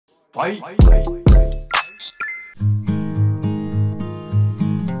Bye.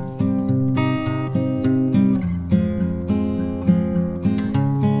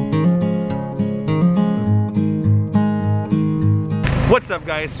 What's up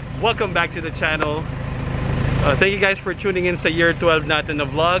guys? Welcome back to the channel. Thank you guys for tuning in sa year 12 natin na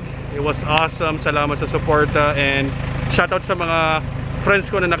vlog. It was awesome. Salamat sa suporta and shoutout sa mga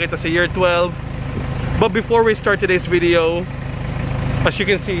friends ko na nakita sa year 12. But before we start today's video, as you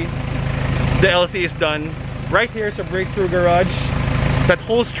can see, the LC is done. Right here is a breakthrough garage. That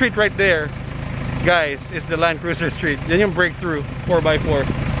whole street right there, guys, is the Land Cruiser street. Yan yung breakthrough 4x4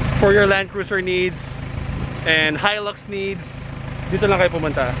 for your Land Cruiser needs and Hilux needs. Dito lang kayo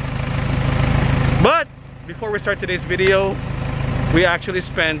pumunta. But before we start today's video, we actually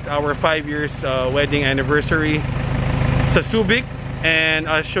spent our 5 years wedding anniversary sa Subic, and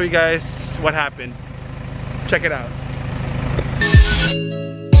I'll show you guys what happened. Check it out.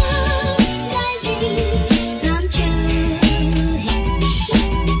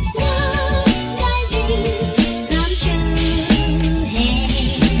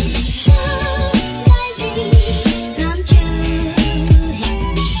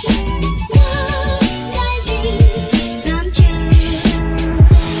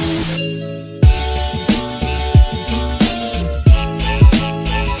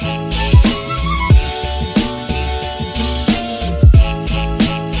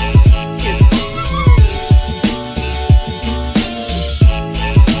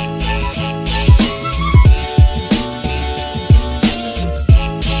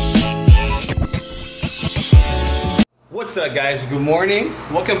 What's up guys? Good morning.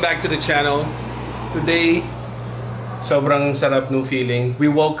 Welcome back to the channel. Today, sobrang sarap no feeling.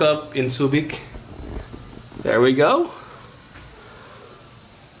 We woke up in Subic. There we go.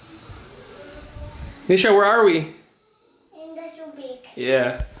 Nisha, where are we? In the Subic.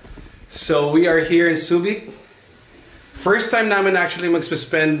 Yeah. So we are here in Subic. First time namin actually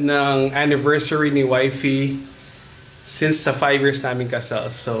mag-spend ng anniversary ni wifey since sa 5 years namin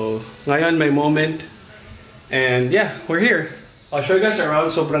kasal. So ngayon may moment. And yeah, we're here. I'll show you guys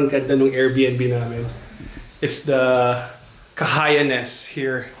around. Sobrang ganda ng Airbnb namin. It's the Kahayanes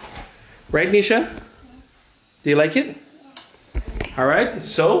here. Right, Nisha? Do you like it? Alright,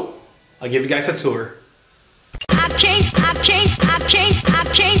 so I'll give you guys a tour. I can't stay.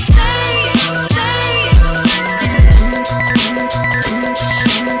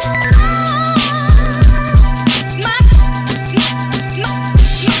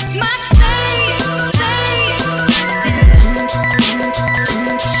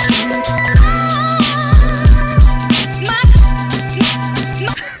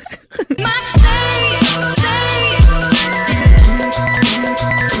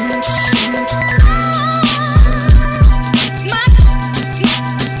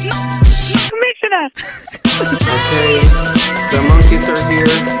 Okay, the monkeys are here.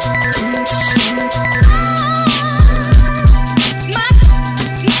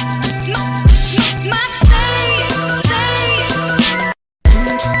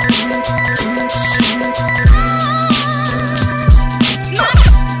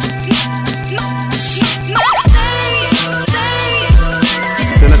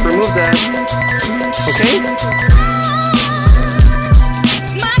 So let's remove that. Okay?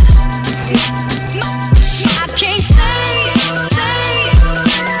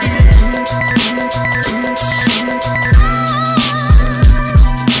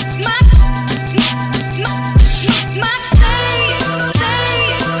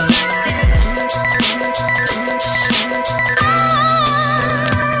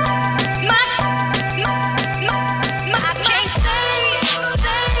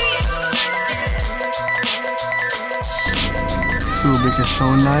 Subic is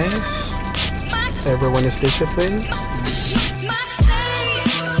so nice. Everyone is disciplined.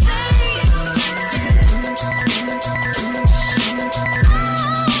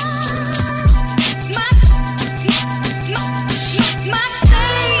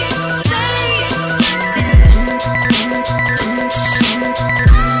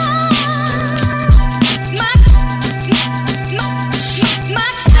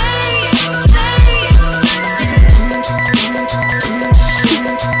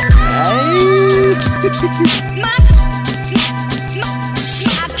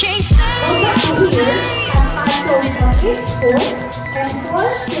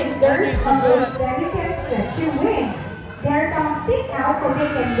 Their tongues stick out so they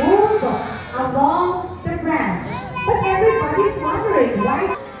can move along the branch. But everybody's wondering,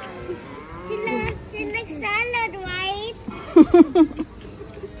 right? It's like salad, right?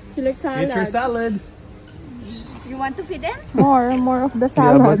 You like salad? Eat your salad. You want to feed them? More of the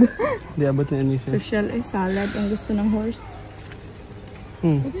salad. Di abot na Anisha. Social is salad ang gusto ng horse.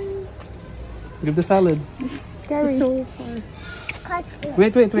 Give the salad. Carry. So far.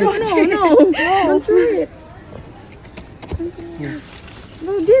 Wait. No. Don't do it.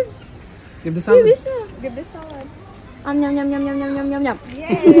 No, give. Give the salad. Give the salad. Yum.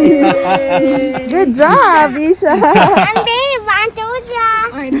 Yay! Good job, Isha. Hindi,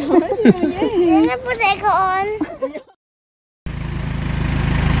 bantuja. I know. Yan na po ko on.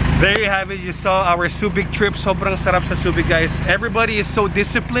 There you have it. You saw our Subic trip. Sobrang sarap sa Subic, guys. Everybody is so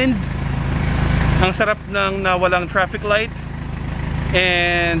disciplined. Ang sarap ng walang traffic light.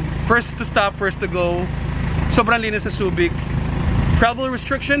 And first to stop, first to go. Sobrang linis sa Subic. Travel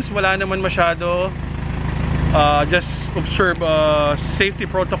restrictions, wala naman masyado. Just observe safety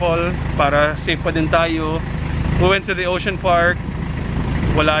protocol para safe pa din tayo. We went to the ocean park.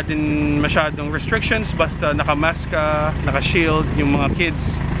 Wala din masyadong restrictions. Basta naka-mask ka, naka-shield yung mga kids.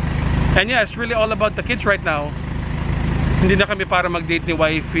 And yeah, it's really all about the kids right now. Hindi na kami para mag-date ni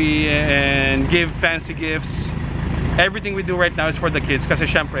wifey and give fancy gifts. Everything we do right now is for the kids kasi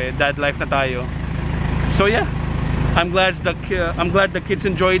syempre dad life na tayo. So yeah, I'm glad the kids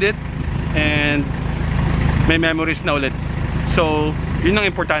enjoyed it and may memories na ulit. So yun ang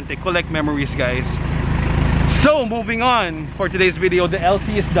importante, collect memories, guys. So moving on for today's video, the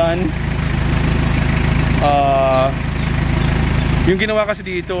LC is done. Yung ginawa kasi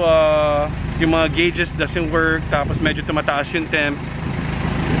dito, yung mga gauges doesn't work, tapos medyo tumataas yung temp.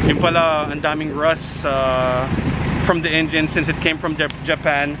 Yung pala, ang daming rust from the engine since it came from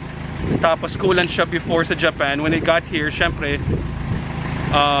Japan. Tapos coolant siya before sa Japan. When it got here, syempre,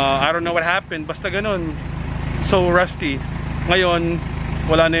 I don't know what happened, basta ganun. So rusty. Ngayon,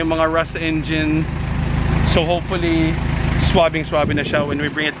 wala na yung mga rust sa engine. So hopefully, swabbing na siya when we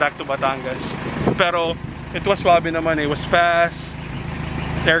bring it back to Batangas. Pero, it was swabe naman, it was fast.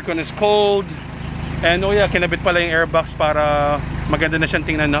 Aircon is cold. And oh yeah, kinabit pala yung airbox para maganda na siyang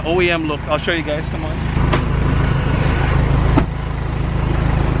tingnan na OEM look. I'll show you guys, come on.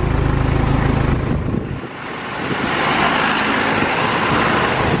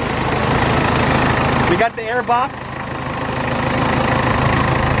 We got the airbox.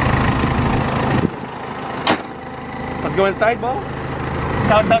 Let's go inside, Bo.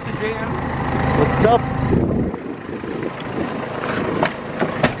 Shout out to JM. What's up?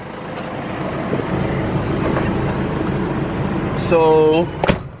 So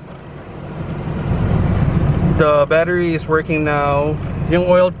the battery is working now. Yung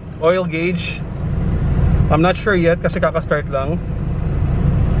oil gauge, I'm not sure yet kasi kaka-start lang.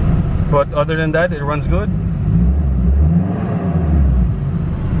 But other than that, it runs good.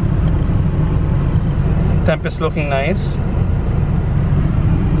 Temp is looking nice.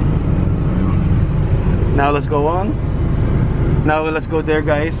 Now let's go on. Now let's go there,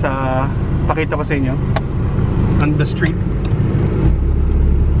 guys. Pakita ko sa inyo on the street.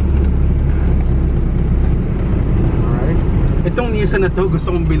 Itong Nissan na to,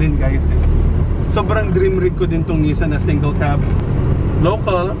 gusto kong bilhin, guys. Sobrang dream rig ko din tong Nissan na single cab.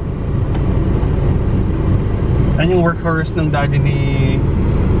 Local. Yan yung workhorse ng daddy ni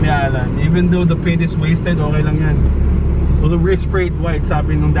Alan. Even though the paint is wasted, okay lang yan. Although re-sprayed white,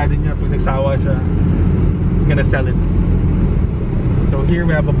 sabi nung daddy niya pag nagsawa siya, he's gonna sell it. So here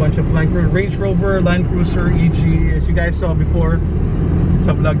we have a bunch of Range Rover, Land Cruiser, EG. As you guys saw before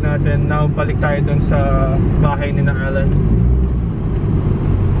sa vlog natin. Now balik tayo dun sa bahay ni na Alan.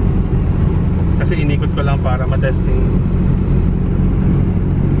 Kasi inikot ko lang para matesting.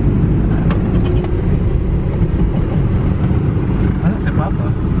 Ano si Papa?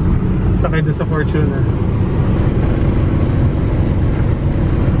 Sakay doon sa Fortuner.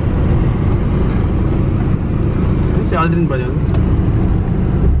 Si Aldrin ba yun?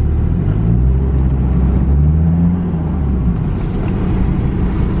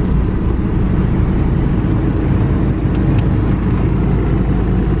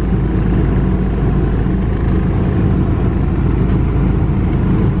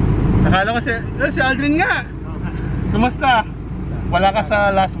 Akala ko si Aldrin nga. Kumusta? Wala ka sa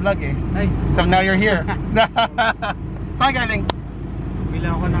last vlog eh. Ay. So now you're here. Saan galing?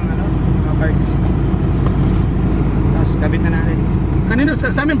 Bilang ako ng mga parts. Tapos kabit na natin. Kanino? Sa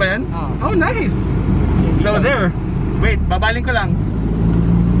amin ba yan? Oo. Oh, nice. So there. Wait, babaling ko lang.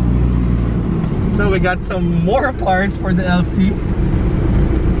 So we got some more parts for the LC.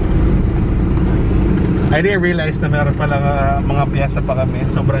 I didn't realize na meron pala mga piyesa pa kami.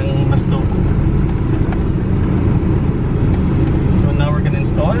 Sobrang nasto. So now we're gonna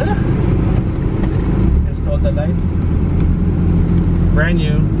install the lights. Brand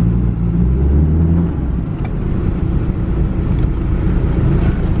new.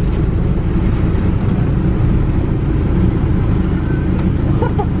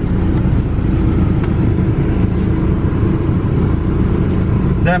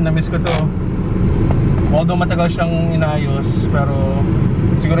 time, na-miss ko to. Although matagal siyang inayos, pero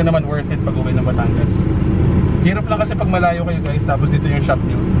siguro naman worth it pag uwi ng Batangas. Hirap lang kasi pag malayo kayo guys, tapos dito yung shop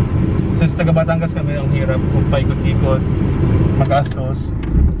nyo. Since taga Batangas kami, ang hirap kung paikot-ikot, magastos.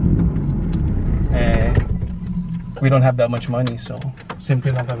 Eh, we don't have that much money, so simple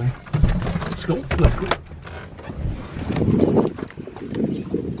lang kami. Let's go, let's go.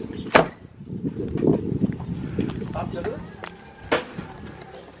 Pop the hood.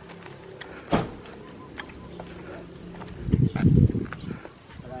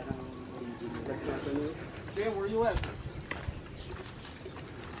 Where you at?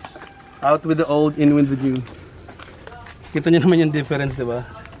 Out with the old, in with the new. Kita nyo naman yung difference, di ba?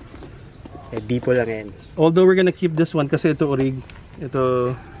 Eh, dipo lang yan. Although we're gonna keep this one kasi ito orig,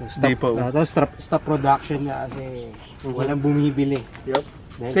 ito depot. Stop production niya kasi walang bumibili. Yep.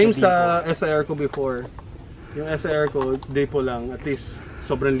 Same sa SIR ko before. Yung SIR ko, depot lang. At least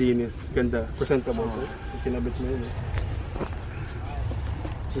sobrang linis. Ganda. Presentable ko. Kinabit mo yun eh.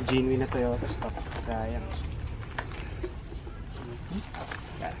 So, genuine na Toyota stock. Sayang.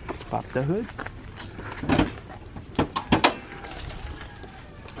 Pop the hood.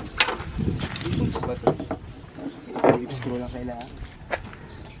 Oops, ba ito? Whip screw lang kailangan.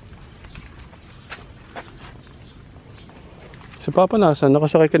 Si Papa nasan?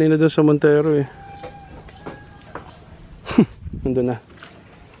 Nakasakay kanina doon sa Montero eh. Nandun na.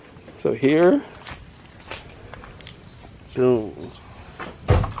 So here. Boom.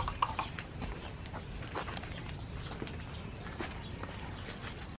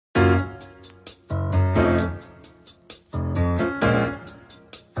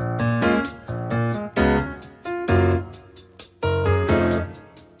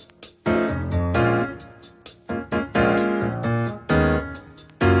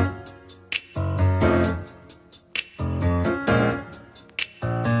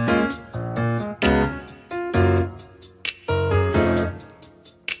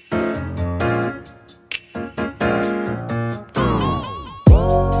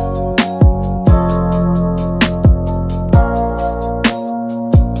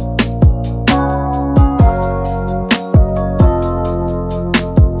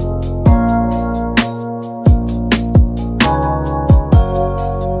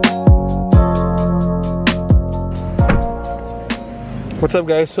 What's up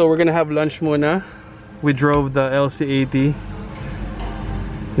guys? So we're gonna have lunch muna. We drove the LC80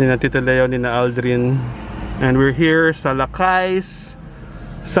 nina Tita Leo, nina Aldrin, and we're here sa Lakais,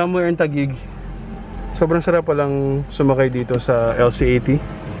 somewhere in Taguig. Sobrang sarap palang sumakay dito sa LC80.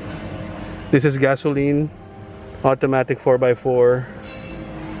 This is gasoline, automatic 4x4.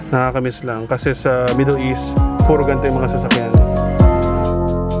 Nakakamiss lang kasi sa Middle East puro ganito yung mga sasakyan.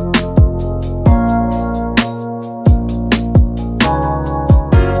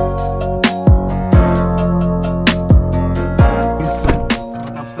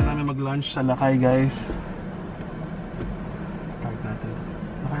 Sa Lakay guys. Start natin.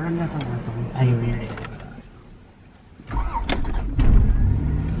 Nakaroon yata ang ito. Ay, really?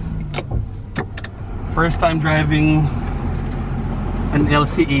 First time driving an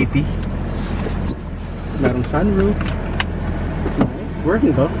LC80. Merong sunroof. It's nice.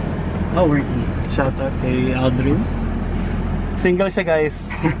 Working to? Oh, working. Shout out kay Aldrin. Single siya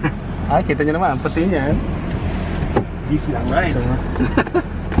guys. Ay, kita nyo naman. Pati niyan. Beef lang. Right. So,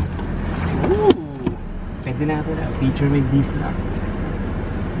 pwede natin na feature may beef lang.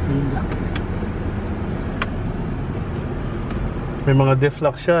 Yun lang. May mga diff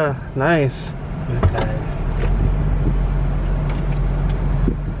lock siya. Nice.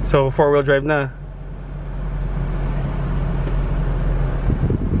 So 4-wheel drive na.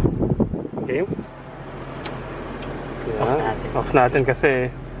 Okay. Yeah. Off natin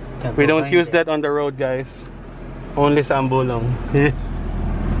kasi we don't use that on the road guys. Only sa Ambulong.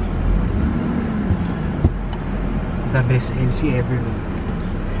 The best LC ever.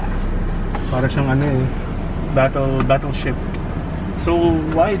 Para siyang ano eh, battleship. So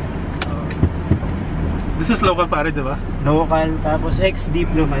wide. This is local pare, di ba? Local, tapos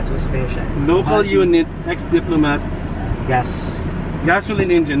ex-diplomat was special. Local unit, ex-diplomat. Gas.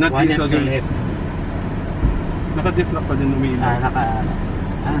 Gasoline engine, not diesel guys. XLF. Naka-diff lock pa din umiilaw. Naka.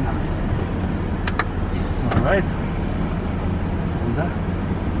 Alright. Ganda.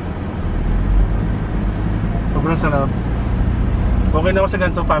 Sobrang sarap. Okay na ako sa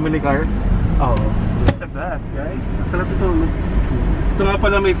ganitong family car. Oo. Look at that, guys. Ang sarap ito. Ito nga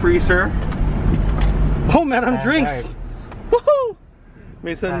pala may freezer. Oh, meron drinks! Woohoo!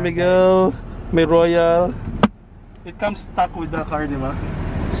 May San Miguel, may Royal. It comes stock with the car, di ba?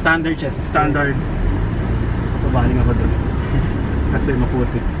 Standard siya. Standard. Pabaling ako doon. Kasi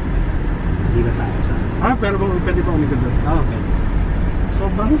maputi. Hindi na tayo sa... Pero pwede pa umikot doon. Okay.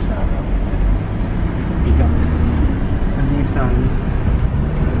 Sobrang sarap. Ikaw. Ang isang...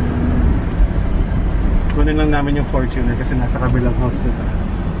 Kunin lang namin yung Fortuner kasi nasa kabilang house dito.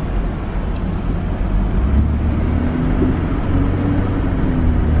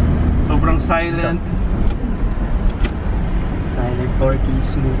 Sobrang silent. Silent, torquey,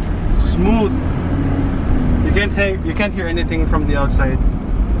 smooth. Smooth. You can't hear anything from the outside.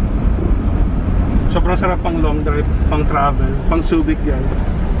 Sobrang sarap pang long drive, pang travel, pang Subic guys.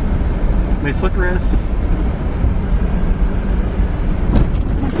 May footrest.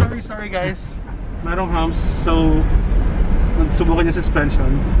 Sorry guys. Merong humps, so nagsubukan yung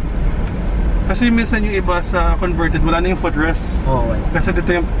suspension. Kasi minsan yung iba sa converted, wala na yung footrest. Oh, wala. Kasi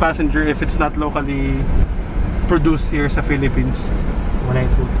dito yung passenger if it's not locally produced here sa Philippines. Wala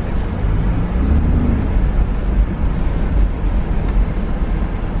yung footrest.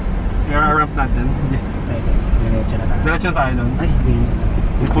 I-ramp natin. Diretso na tayo. Diretso na tayo doon. Ay, wait.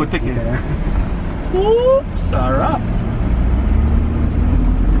 May putik eh. Oops! Sarap!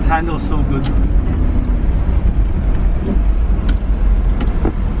 It handles so good.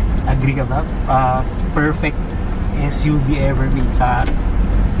 Agree ka ba? Perfect SUV ever made sa akin.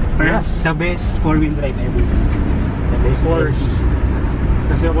 Yes. The best 4-wheel drive ever made. The best course. LC.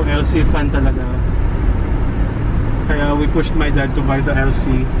 Kasi ako LC fan talaga. Kaya we pushed my dad to buy the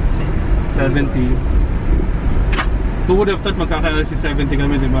LC 70. Who would have thought magkaka-LC 70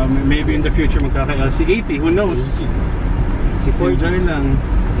 kami, di ba? Maybe in the future magkaka-LC 80, who knows? Si 40. Enjoy lang.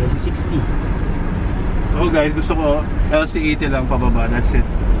 LC 60. Oh guys, gusto ko LC 80 lang pababa, that's it.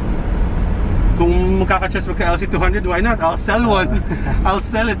 Kung magkaka-chance magka-LC 200, why not? I'll sell one. I'll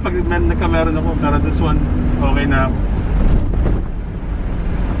sell it pag nagkameron ako. Pero this one, okay na ako.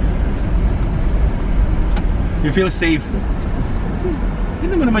 You feel safe.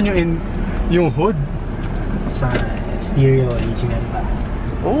 Hindi naman yung hood. Sa stereo original pa.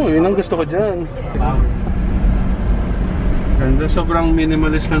 Oh, yun ang gusto ko dyan. Power. Ganda, sobrang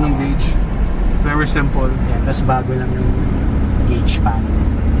minimalist lang ng gauge. Very simple. Yan, tapos bago lang yung gauge pan.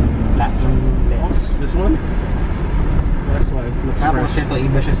 Yung lens. This one? That's why it looks Tapos fresh. ito,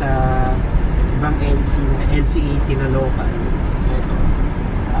 iba siya sa ibang LC80 na local. Ito,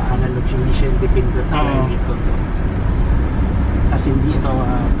 analog siya, hindi siya dependent na remote control. Kasi hindi ito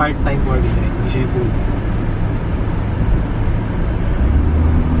part-time four-wheel drive, hindi siya full.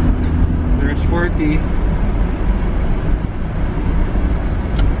 There's 40.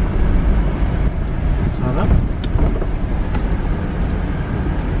 Sarap.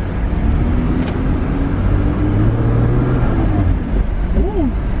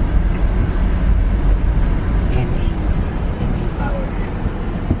 NA power.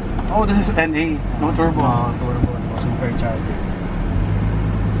 Oh, this is NA, no turbo. Turbo, supercharger.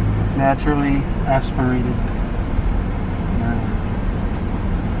 Naturally aspirated.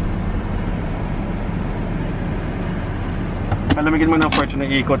 Malamigin mo ng Fortune,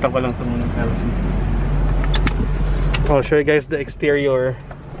 iikotan ko lang ito muna ng LC. I'll show you guys the exterior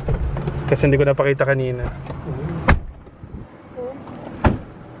kasi hindi ko napakita kanina.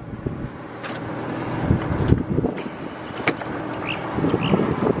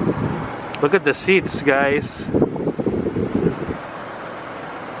 Look at the seats, guys.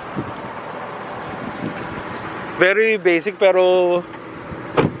 Very basic pero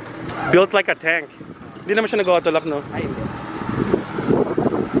built like a tank. Hindi naman siya nag-auto-lock, no? Ay, hindi.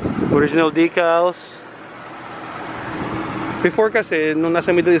 Original decals. Before kasi, nung nasa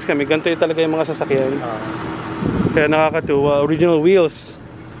Middle East kami, ganito yung talaga yung mga sasakyan. Kaya nakakatuwa. Original wheels.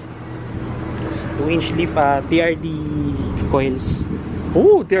 2-inch leaf, TRD coils.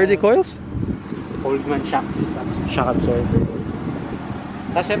 Oh, TRD coils? Oldman shocks. Shock absorber.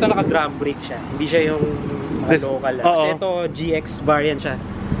 Tapos ito naka-drum brake siya. Hindi siya yung local. Kasi ito GX variant siya.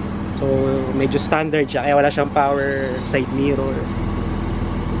 So medyo standard siya. Kaya wala siyang power side mirror.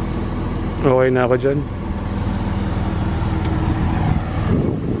 Okay na ako dyan.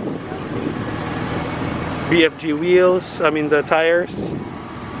 BFG wheels. I mean the tires.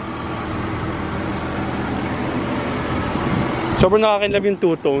 Sobrang nakakinlove yung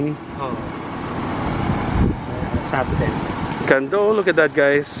two-tone. Satin. Ganda, oh, look at that,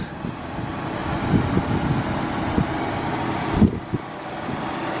 guys.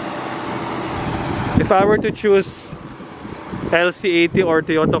 If I were to choose LC80 or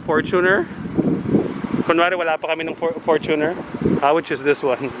Toyota Fortuner, kunwari wala pa kami ng Fortuner, I would choose this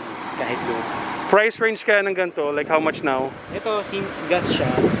one. Kahit doon. Price range kaya ng ganito, like how much now? Ito, since gas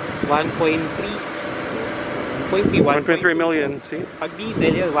siya, 1.3 million, see? Pag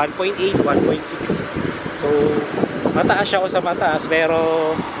diesel yun, 1.8, 1.6. So, Mataas siya sa mataas, pero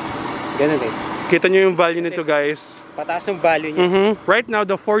ganun eh. Kita nyo yung value nito, guys. Pataas yung value niya. Right now,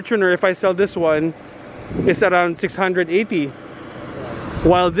 the Fortuner, if I sell this one, is around 680.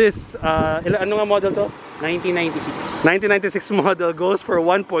 While this, ano nga model to? 1996. 1996 model goes for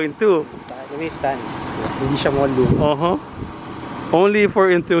 1.2. Sa may stance. Hindi siya volume. Only for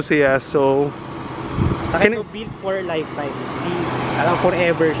enthusiasts, so... Sa akin built for lifetime. Hindi, alam,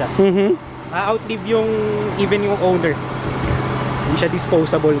 forever siya. Ma-outlive yung, even yung owner. Hindi siya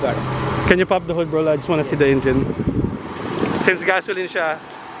disposable car. Can you pop the hood, bro? I just wanna see the engine. Since gasoline siya,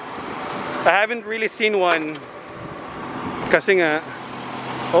 I haven't really seen one. Kasi nga,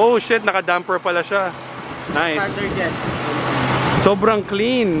 oh shit, naka-damper pala siya. Nice. Sobrang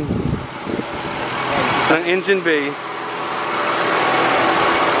clean ng engine bay.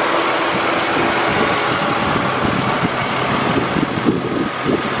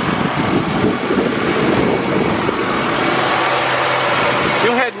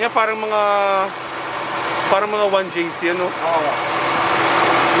 Yung head niya parang mga 1JC, ano? Oo.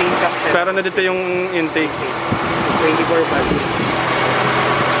 Main cam siya. Pero na dito yung intake. 24 valve.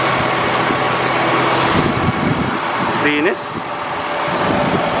 Linis.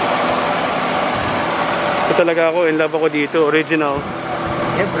 Ito talaga ako, in love ako dito, original.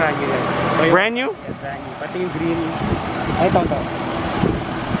 Brand new yan. Brand new? Brand new. Pati yung green. Ay, ito.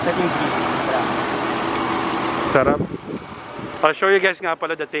 Set yung green. Sarap. I'll show you guys nga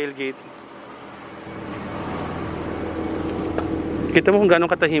pala the tailgate. Kita mo kung gano'ng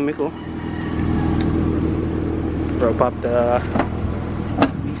katahimik, oh. Bro, pop the...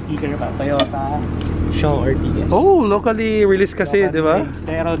 sticker pa. Toyota, Shaw, or TS. Oh, locally released kasi, di ba?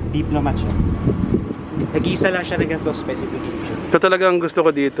 Pero deep naman siya. Nag-iisa lang siya na ganito specification. Ito talaga ang gusto ko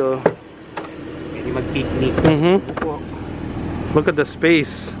dito. Pwede mag-picnic. Look at the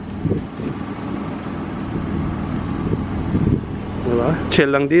space. Diba?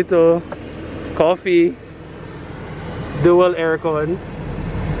 Chill lang dito. Coffee. Dual aircon.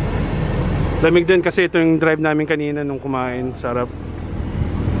 Lamig din kasi ito yung drive namin kanina nung kumain. Sarap.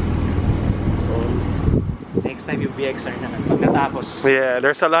 So, next time yung BXR naman. Pag natapos. Yeah,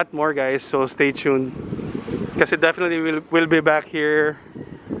 there's a lot more, guys. So stay tuned. Kasi definitely we'll be back here.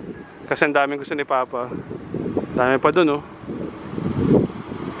 Kasi ang daming gusto ni Papa. Dami pa dun, oh.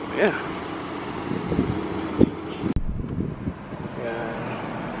 Yeah.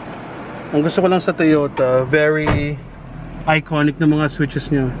 Ang gusto ko lang sa Toyota, very iconic na mga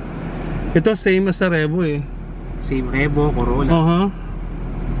switches nyo. Ito same as sa Revo eh. Same Revo, Corolla.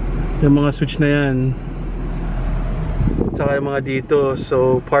 Yung mga switch na yan. Tsaka yung mga dito.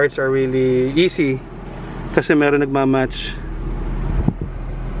 So parts are really easy. Kasi meron nagmamatch.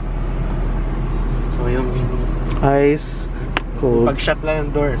 So yung Ice. Cold. pag-shut lang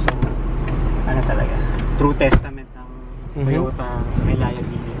yung door. So ano talaga. True testament ng Toyota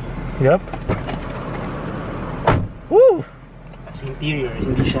reliability. Yup. Woo! Kasi interior,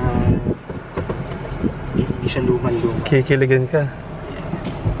 hindi siya luman-luman. Kikiligan ka.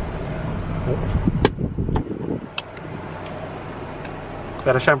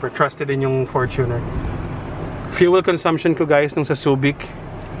 Pero syempre, trusted din yung Fortuner. Fuel consumption ko, guys, nung sa Subic.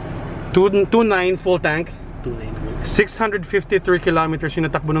 2.9 full tank. 653 kilometers yung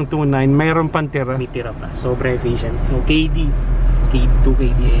natakbo ng 2.9. Mayroon pang tira. May tira pa. Sobra efficient. So KD.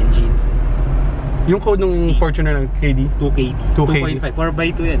 2KD engine. Yung code ng Fortuner ng KD? 2KD. 2.5.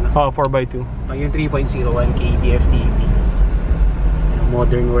 4x2 yan. Oh, 4x2. Pag yung 3.01 KD FTP.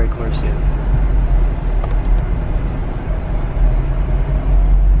 Modern workhorse yan.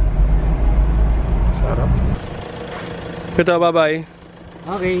 Sarap. Ito, bye-bye.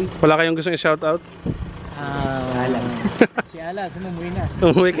 Okay. Wala kayong gustong i-shoutout? Si Alan. Si Alan, umuwi na.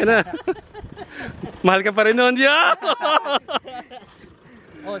 Umuwi ka na. Mahal ka pa rin nun. Yeah!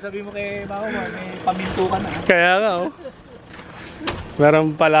 Oh, sabi mo kay Mama mo, may paminto ka na. Kaya nga, oh.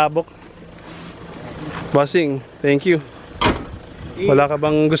 Merong palabok. Bossing, thank you. Wala ka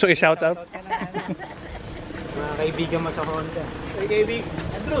bang gustong i-shoutout? Mga kaibigan mo sa Honda. Hey, kaibigan.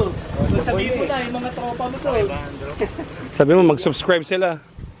 Andrew, sabihin mo na yung mga tropa mo to. Sabi mo, mag-subscribe sila.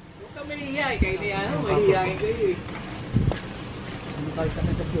 Huwag ka mahihiyay. Kayo na yan, mahihiyayin kayo eh. Ano kayo sa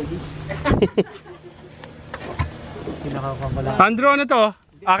mga showbiz? Pinakakapala. Andrew, ano to?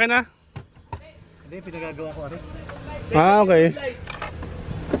 Akin na? Hindi, pinagagawa ko rin. Ah, okay.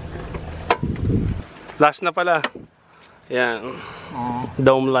 Last na pala. Yan.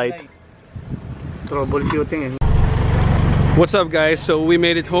 Dome light. Troubleshooting eh. What's up, guys? So we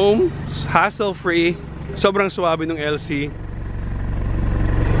made it home. Hassle-free. Sobrang suwabe ng LC.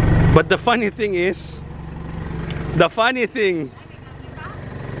 But the funny thing is, the funny thing,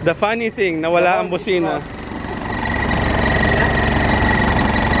 nawala ang busina.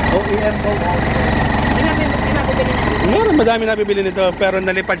 OEM go out. Meron madami nabibili nito pero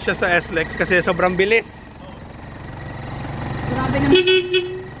nalipad siya sa SLEX kasi sobrang bilis. Grabe naman.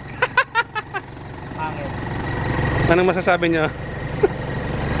 Pangit. Anong masasabi niyo?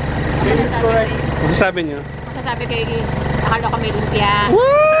 Masasabi niyo? Masasabi kay akala ko may lumpia.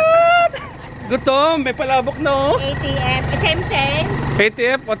 What? Gutom, may palabok na oh. ATF, same.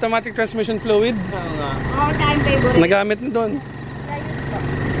 ATF, automatic transmission fluid. Oo nga. All time favorite. Nagamit na doon.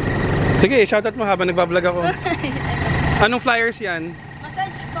 Sige, shoutout mo habang nagbablog ako. Anong flyers yan?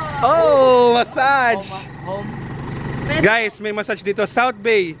 Massage po. Oh, massage! Home. Guys, may massage dito, South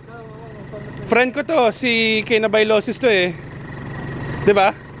Bay. Friend ko to, si Kinabaylosis to eh.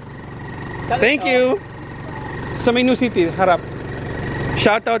 Diba? Thank you! Sa may New City, harap.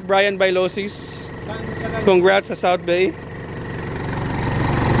 Shoutout Brian Bailosis. Congrats sa South Bay.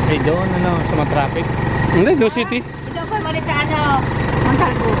 Eh, doon, sa mga traffic. Hindi, New City. Ito po, malit sa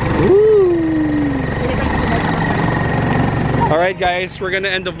Montalvo. Alright guys, we're gonna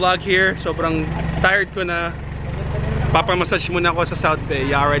end the vlog here. Sobrang tired ko na. Papamassage muna ako sa South Bay.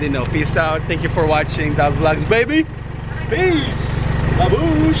 You already know. Peace out. Thank you for watching DawgVlogs, baby. Peace!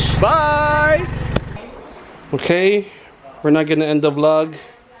 Babush! Bye! Okay, we're not gonna end the vlog.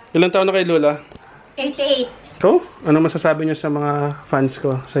 Ilang taon na kay Lola? 88. Oh, ano masasabi niyo sa mga fans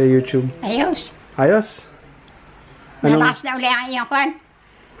ko sa YouTube? Ayos. Ayos? Anong, Nalakas na uli ang iyong kwan.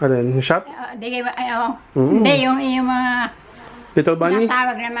 ano yun? Yung shop? Hindi, yung mga Little Bunny?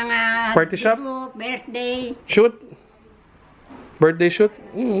 natawag na mga Party shop? debut, birthday. Shoot? Birthday shoot?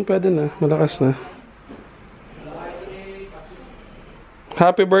 Pwede na. Malakas na.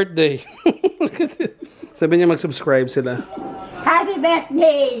 Happy birthday! Sabi niya mag-subscribe sila. Happy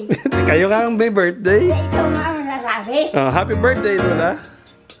birthday! Kayo nga ang may birthday. Ito nga ang nasabi. Oh, happy birthday, Lola.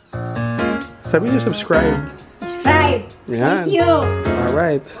 Sabi niyo subscribe. Subscribe. Yan. Thank you.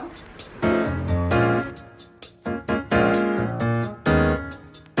 Alright.